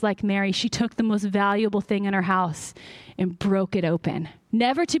is, just like Mary, she took the most valuable thing in her house and broke it open,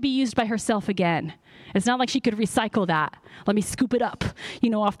 never to be used by herself again. It's not like she could recycle that. Let me scoop it up,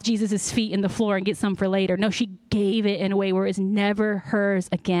 off Jesus' feet in the floor and get some for later. No, she gave it in a way where it's never hers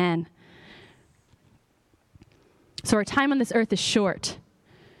again. So our time on this earth is short.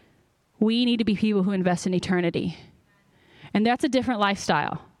 We need to be people who invest in eternity. And that's a different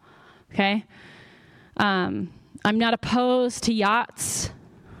lifestyle, okay? I'm not opposed to yachts.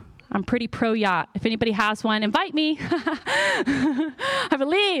 I'm pretty pro-yacht. If anybody has one, invite me. I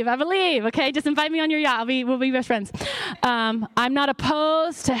believe. Okay, just invite me on your yacht. We'll be best friends. I'm not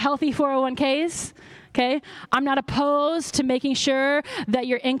opposed to healthy 401ks. Okay, I'm not opposed to making sure that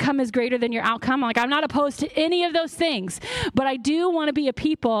your income is greater than your outcome. I'm not opposed to any of those things. But I do want to be a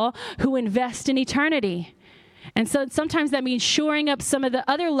people who invest in eternity. And so sometimes that means shoring up some of the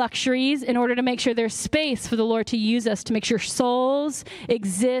other luxuries in order to make sure there's space for the Lord to use us to make sure souls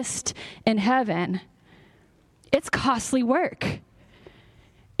exist in heaven. It's costly work.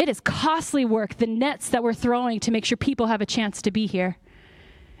 It is costly work, the nets that we're throwing to make sure people have a chance to be here.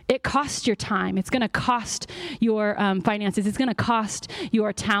 It costs your time. It's going to cost your finances. It's going to cost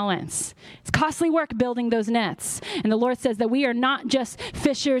your talents. It's costly work building those nets. And the Lord says that we are not just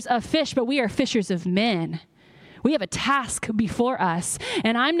fishers of fish, but we are fishers of men. We have a task before us,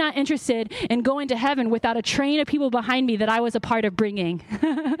 and I'm not interested in going to heaven without a train of people behind me that I was a part of bringing.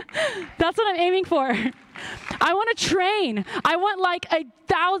 That's what I'm aiming for. I want to train. I want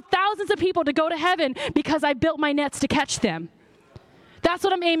thousands of people to go to heaven because I built my nets to catch them. That's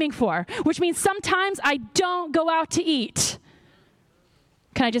what I'm aiming for, which means sometimes I don't go out to eat.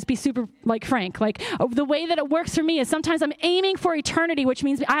 Can I just be super frank? The way that it works for me is sometimes I'm aiming for eternity, which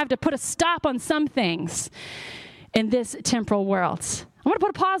means I have to put a stop on some things in this temporal world. I want to put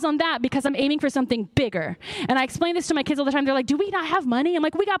a pause on that because I'm aiming for something bigger. And I explain this to my kids all the time. They're like, do we not have money? I'm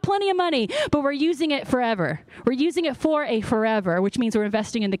like, we got plenty of money, but we're using it forever. We're using it for a forever, which means we're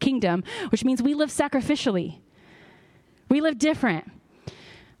investing in the kingdom, which means we live sacrificially. We live different.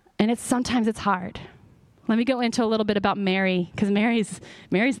 And sometimes it's hard. let me go into a little bit about Mary, because Mary's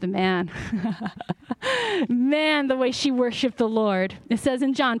the man. Man, the way she worshiped the Lord. It says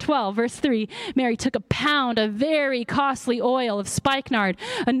in John 12, verse 3, Mary took a pound of very costly oil of spikenard,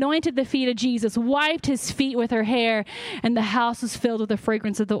 anointed the feet of Jesus, wiped his feet with her hair, and the house was filled with the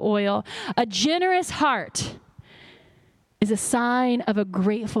fragrance of the oil. A generous heart is a sign of a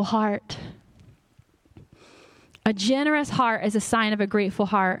grateful heart. A generous heart is a sign of a grateful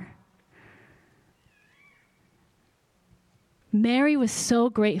heart. Mary was so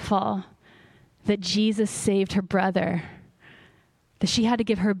grateful that Jesus saved her brother, that she had to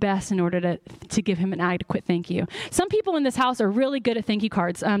give her best in order to give him an adequate thank you. Some people in this house are really good at thank you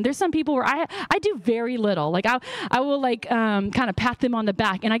cards. There's some people where I do very little. Like I will kind of pat them on the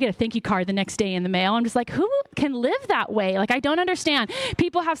back, and I get a thank you card the next day in the mail. I'm just like, who can live that way? Like, I don't understand.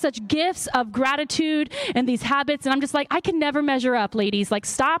 People have such gifts of gratitude and these habits, and I'm just like, I can never measure up, ladies. Like,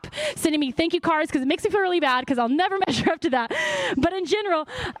 stop sending me thank you cards, because it makes me feel really bad, because I'll never measure up to that. But in general,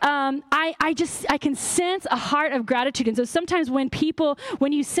 I can sense a heart of gratitude. And so sometimes when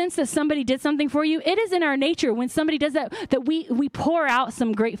you sense that somebody did something for you, it is in our nature when somebody does that we pour out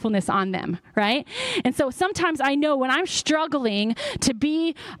some gratefulness on them, right? And so sometimes I know when I'm struggling to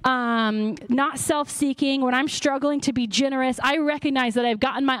be not self-seeking, when I'm struggling to be generous, I recognize that I've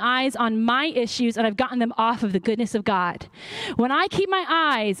gotten my eyes on my issues and I've gotten them off of the goodness of God. When I keep my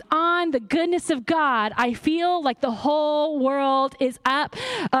eyes on the goodness of God, I feel like the whole world is up.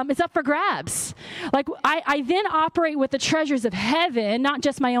 It's up for grabs. Like I then operate with the treasures of heaven, not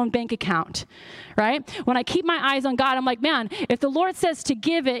just my own bank account, right? When I keep my eyes on God, I'm like, man, if the Lord says to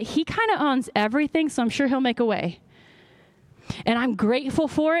give it, he kind of owns everything, so I'm sure he'll make a way. And I'm grateful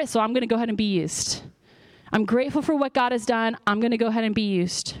for it, so I'm going to go ahead and be used. I'm grateful for what God has done. I'm going to go ahead and be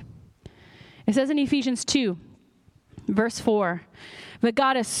used. It says in Ephesians 2, verse 4, but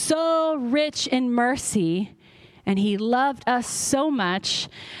God is so rich in mercy, and he loved us so much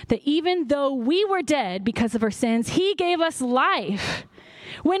that even though we were dead because of our sins, he gave us life.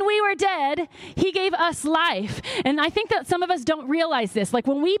 When we were dead, he gave us life. And I think that some of us don't realize this. Like,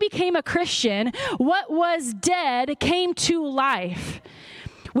 when we became a Christian, what was dead came to life.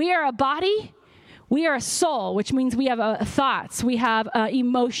 We are a body. We are a soul, which means we have thoughts, we have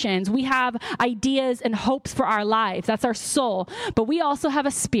emotions, we have ideas and hopes for our lives. That's our soul. But we also have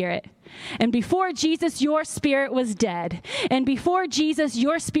a spirit. And before Jesus, your spirit was dead. And before Jesus,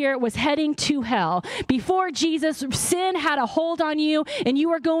 your spirit was heading to hell. Before Jesus, sin had a hold on you and you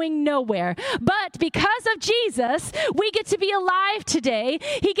were going nowhere. But because of Jesus, we get to be alive today.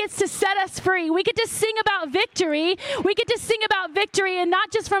 He gets to set us free. We get to sing about victory. We get to sing about victory, and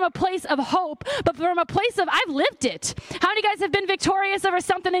not just from a place of hope, but from a place of, I've lived it. How many of you guys have been victorious over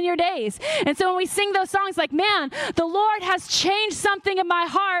something in your days? And so when we sing those songs, like, man, the Lord has changed something in my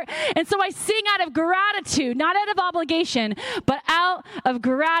heart. And so I sing out of gratitude, not out of obligation, but out of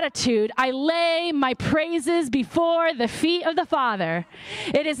gratitude. I lay my praises before the feet of the Father.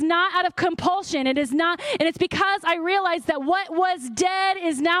 It is not out of compulsion. It is not, and it's because I realize that what was dead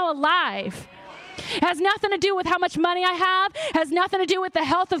is now alive. It has nothing to do with how much money I have, has nothing to do with the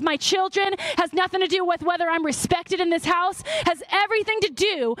health of my children, has nothing to do with whether I'm respected in this house, has everything to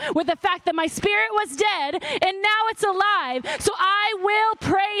do with the fact that my spirit was dead and now it's alive. So I will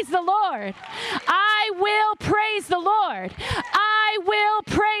praise the Lord. I will praise the Lord. I will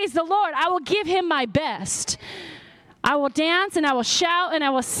praise the Lord. I will give him my best. I will dance and I will shout and I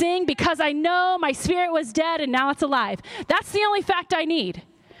will sing because I know my spirit was dead and now it's alive. That's the only fact I need.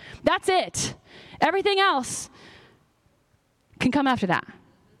 That's it. Everything else can come after that.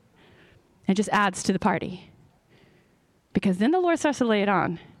 It just adds to the party. Because then the Lord starts to lay it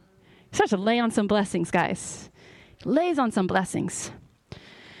on. He starts to lay on some blessings, guys. He lays on some blessings.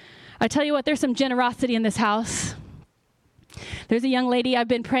 I tell you what, there's some generosity in this house. There's a young lady, I've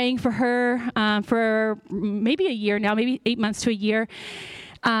been praying for her for maybe a year now, maybe 8 months to a year.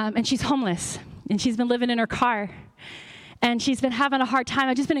 And she's homeless. And she's been living in her car. And she's been having a hard time.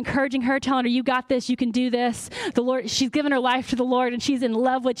 I've just been encouraging her, telling her, you got this, you can do this. The Lord, she's given her life to the Lord, and she's in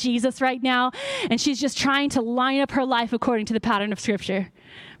love with Jesus right now. And she's just trying to line up her life according to the pattern of Scripture.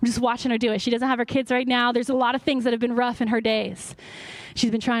 I'm just watching her do it. She doesn't have her kids right now. There's a lot of things that have been rough in her days.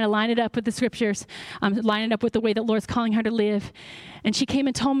 She's been trying to line it up with the Scriptures, line it up with the way that Lord's calling her to live. And she came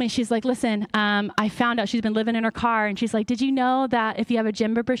and told me, she's like, listen, I found out she's been living in her car. And she's like, did you know that if you have a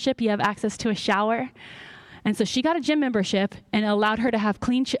gym membership, you have access to a shower? And so she got a gym membership and it allowed her to have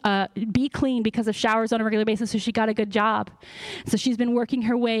be clean because of showers on a regular basis. So she got a good job. So she's been working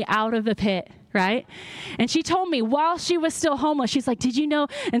her way out of the pit, right? And she told me while she was still homeless, she's like, did you know?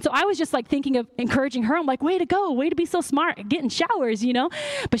 And so I was just like thinking of encouraging her. I'm like, way to go, way to be so smart, getting showers, you know?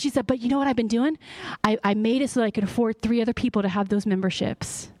 But she said, but you know what I've been doing? I made it so that I could afford 3 other people to have those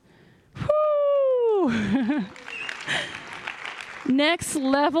memberships. Woo! Next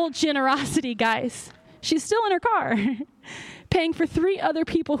level generosity, guys. She's still in her car, paying for 3 other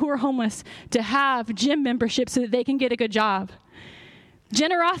people who are homeless to have gym memberships so that they can get a good job.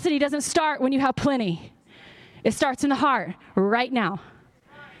 Generosity doesn't start when you have plenty. It starts in the heart right now.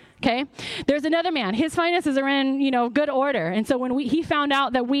 Okay? There's another man. His finances are in, good order. And so when he found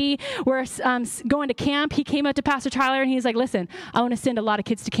out that we were going to camp, he came up to Pastor Tyler and he's like, listen, I want to send a lot of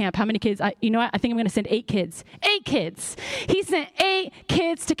kids to camp. How many kids? You know what? I think I'm going to send 8 kids. 8 kids. He sent 8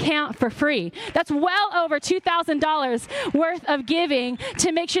 kids to camp for free. That's well over $2,000 worth of giving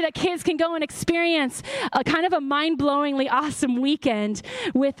to make sure that kids can go and experience a kind of a mind-blowingly awesome weekend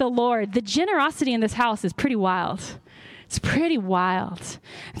with the Lord. The generosity in this house is pretty wild. It's pretty wild.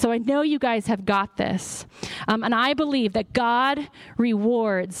 So I know you guys have got this. And I believe that God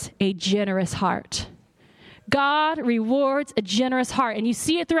rewards a generous heart. God rewards a generous heart. And you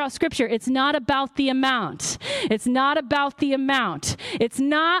see it throughout Scripture. It's not about the amount. It's not about the amount. It's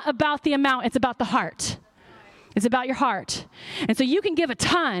not about the amount. It's about the heart. It's about your heart. And so you can give a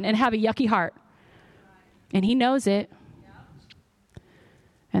ton and have a yucky heart. And he knows it.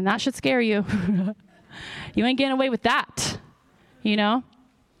 And that should scare you. You ain't getting away with that,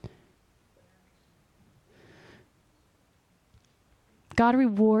 God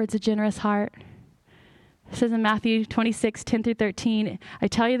rewards a generous heart. It says in Matthew 26, 10 through 13, I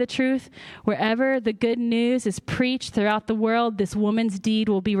tell you the truth, wherever the good news is preached throughout the world, this woman's deed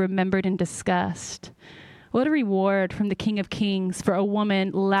will be remembered and discussed. What a reward from the King of Kings for a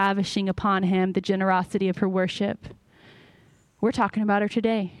woman lavishing upon him the generosity of her worship. We're talking about her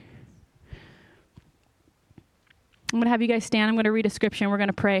today. I'm going to have you guys stand. I'm going to read a scripture and we're going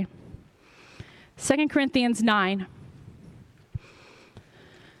to pray. 2 Corinthians 9.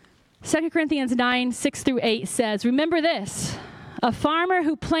 2 Corinthians 9, 6 through 8 says, remember this, a farmer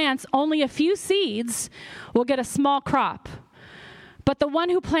who plants only a few seeds will get a small crop, but the one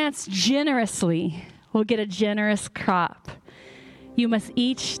who plants generously will get a generous crop. You must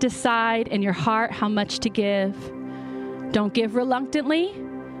each decide in your heart how much to give. Don't give reluctantly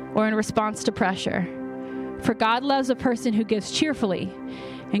or in response to pressure. For God loves a person who gives cheerfully,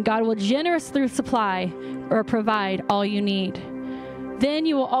 and God will generously supply or provide all you need. Then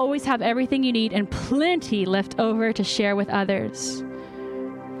you will always have everything you need and plenty left over to share with others.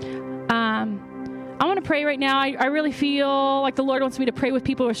 I want to pray right now. I really feel like the Lord wants me to pray with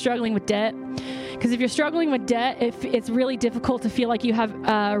people who are struggling with debt. Because if you're struggling with debt, it's really difficult to feel like you have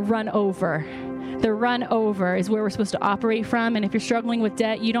run over. The run over is where we're supposed to operate from. And if you're struggling with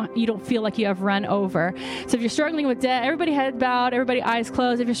debt, you don't feel like you have run over. So if you're struggling with debt, everybody head bowed, everybody eyes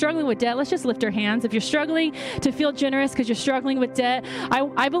closed. If you're struggling with debt, let's just lift our hands. If you're struggling to feel generous because you're struggling with debt,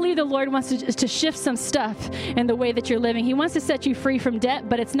 I believe the Lord wants to shift some stuff in the way that you're living. He wants to set you free from debt,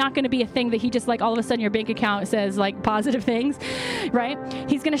 but it's not going to be a thing that he just like all of a sudden your bank account says like positive things, right?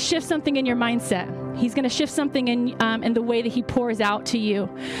 He's going to shift something in your mindset. He's going to shift something in the way that he pours out to you.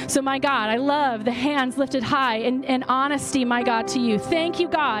 So my God, I love the hands lifted high and honesty, my God, to you. Thank you,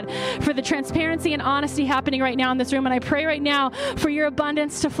 God, for the transparency and honesty happening right now in this room. And I pray right now for your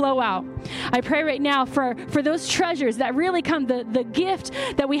abundance to flow out. I pray right now for those treasures that really come, the gift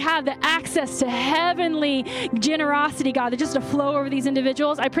that we have, the access to heavenly generosity, God, that just to flow over these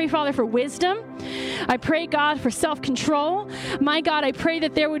individuals. I pray, Father, for wisdom. I pray, God, for self-control. My God, I pray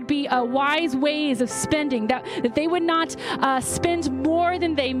that there would be wise ways of spending, that they would not spend more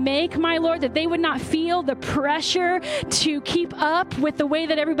than they make, my Lord, that they would not feel the pressure to keep up with the way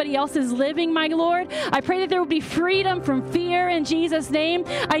that everybody else is living, my Lord. I pray that there would be freedom from fear in Jesus' name.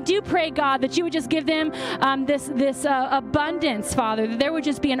 I do pray, God, that you would just give them this abundance, Father, that there would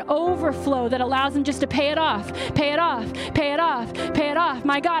just be an overflow that allows them just to pay it off, pay it off, pay it off, pay it off.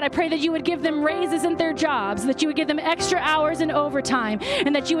 My God, I pray that you would give them raises in their jobs, that you would give them extra hours and overtime,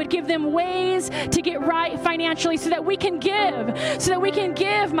 and that you would give them ways to get right financially so that we can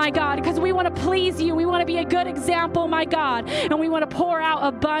give, my God, because we want to please you. We want to be a good example, my God, and we want to pour out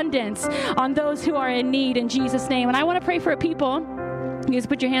abundance on those who are in need in Jesus' name. And I want to pray for people. You guys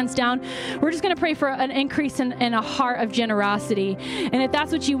put your hands down. We're just going to pray for an increase in a heart of generosity. And if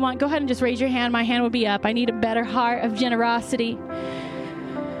that's what you want, go ahead and just raise your hand. My hand will be up. I need a better heart of generosity.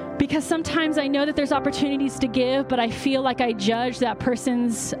 Because sometimes I know that there's opportunities to give, but I feel like I judge that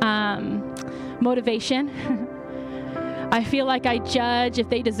person's motivation. I feel like I judge if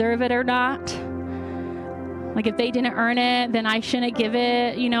they deserve it or not. Like if they didn't earn it, then I shouldn't give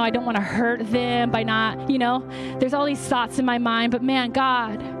it. You know, I don't want to hurt them by not, you know. There's all these thoughts in my mind. But man,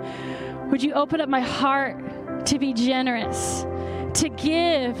 God, would you open up my heart to be generous, to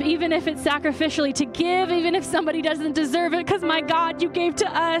give, even if it's sacrificially, to give even if somebody doesn't deserve it. Because my God, you gave to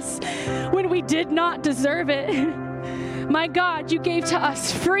us when we did not deserve it. My God, you gave to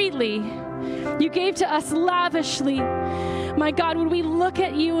us freely. You gave to us lavishly. My God, would we look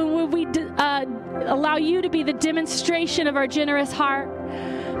at you and would we allow you to be the demonstration of our generous heart?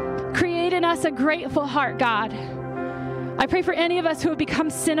 Create in us a grateful heart, God. I pray for any of us who have become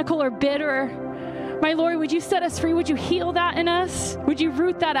cynical or bitter. My Lord, would you set us free? Would you heal that in us? Would you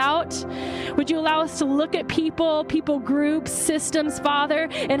root that out? Would you allow us to look at people groups, systems, Father,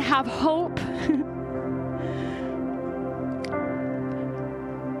 and have hope?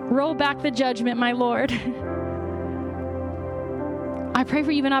 Roll back the judgment, my Lord. I pray for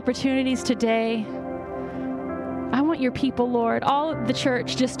even opportunities today. I want your people, Lord, all of the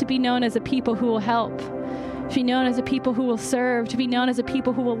church, just to be known as a people who will help, to be known as a people who will serve, to be known as a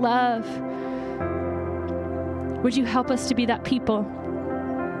people who will love. Would you help us to be that people,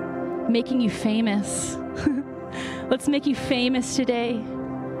 making you famous? Let's make you famous today.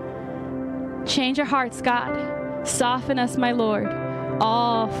 Change our hearts, God. Soften us, my Lord.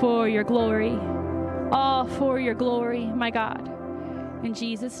 All for your glory. All for your glory, my God. In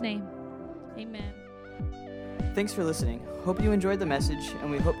Jesus' name, amen. Thanks for listening. Hope you enjoyed the message, and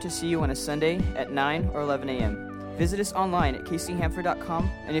we hope to see you on a Sunday at 9 or 11 a.m. Visit us online at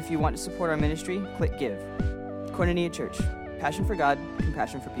kchamford.com, and if you want to support our ministry, click Give. Koinonia Church. Passion for God,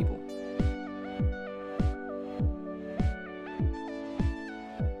 compassion for people.